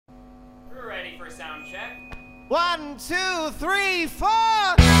a sound check. 1, 2, 3, 4!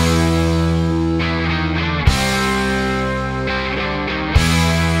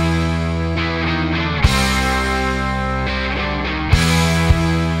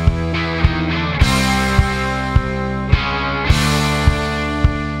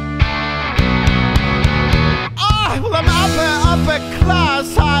 Well, I'm upper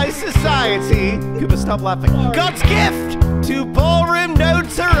class, high society. Cooper, stop laughing. God's gift to ballroom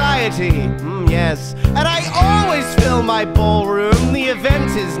notoriety. Yes, and I always fill my ballroom. The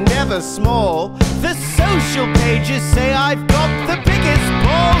event is never small. The social pages say I've got the biggest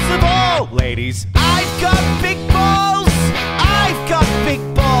balls of all. Ladies, I've got big balls. I've got big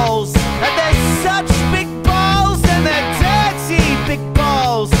balls, and they're such big balls, and they're dirty big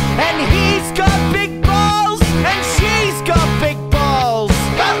balls. And he's got big balls, and she's got big balls,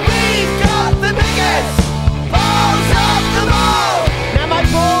 but we've got the biggest balls of them all. Now my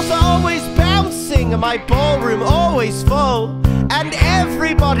balls are always bouncing, and my ballroom always full, and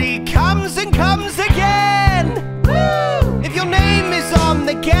everybody comes and comes again. Woo! If your name is on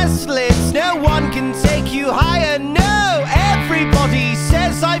the guest list, no one can take you higher. No, everybody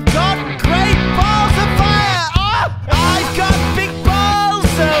says I've got great balls of fire. Oh, I've got big balls,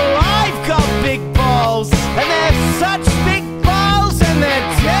 so I've got big balls, and they're such big balls, and they're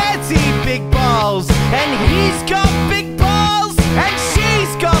dirty big balls. And he's got big balls, and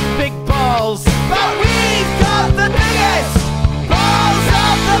she's got big balls, but we've got the biggest balls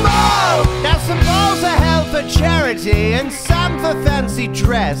of them all. Now some balls are held for charity, and some for fancy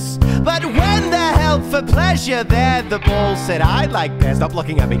dress, but when they're held for pleasure, they're the balls that I like best. Stop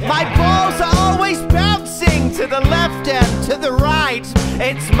looking at me. My balls are always bouncing to the left and to the right.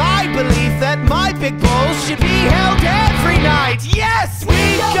 It's my belief that my big balls should be held every night. Yes,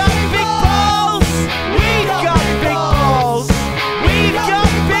 we've got big balls. We've got big balls. We've got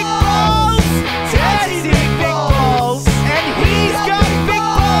big balls. Dirty big balls. And he's got big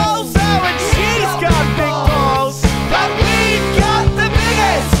balls. Oh, and she's got big balls. But we've got the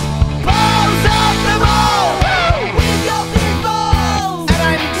biggest balls of them all. We've got big balls. And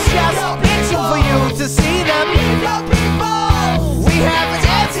I'm just itching for you to see them. We've got big balls. We have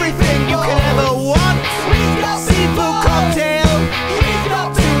everything you can ever want. We've got seafood cocktail. We've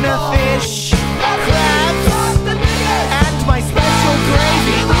got tuna fish, crabs, and my special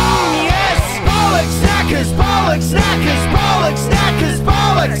gravy. Yes, bollocks snackers, bollocks snackers, bollocks snackers,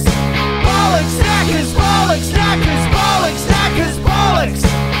 bollocks, bollocks snackers, bollocks snackers, bollocks snackers, bollocks,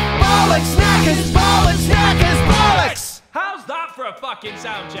 bollocks snackers, bollocks snackers, bollocks. How's that for a fucking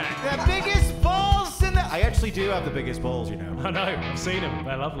sound check? The biggest balls in the... I actually do have the biggest balls, you know. I know, I've seen them.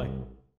 They're lovely.